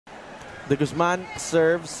The Guzman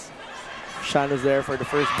serves. Shano's there for the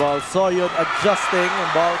first ball. Soyud adjusting,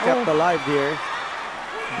 and ball kept alive here.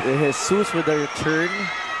 Jesus with the return.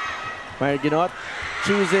 Marginot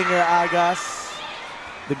choosing Agas.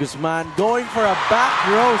 The Guzman going for a back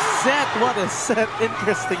row set. What a set.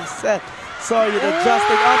 Interesting set. Soyud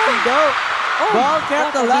adjusting up and go. Ball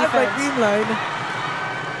kept alive by Creamline.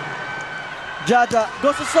 Jaja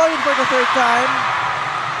goes to Soyud for the third time.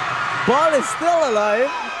 Ball is still alive.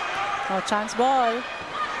 No chance ball.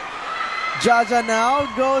 Jaja now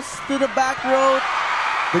goes to the back row.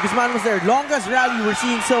 The Guzman was there. Longest rally we're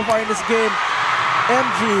seeing so far in this game.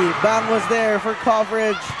 MG Bang was there for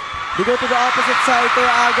coverage. They go to the opposite side there,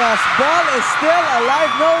 Agas. Ball is still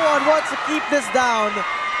alive. No one wants to keep this down.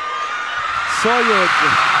 Soyud.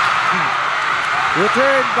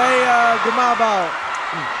 Returned by Gumabaw.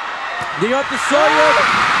 They go to Soyud.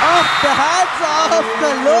 Off the hands of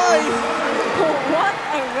the Loy. What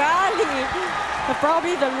a rally.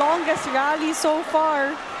 Probably the longest rally so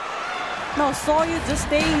far. No, Soyud just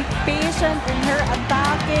staying patient in her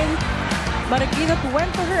attacking. Marikina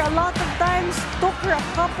went to her a lot of times, took her a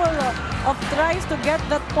couple of tries to get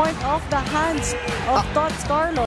that point off the hands of Tots Carlos.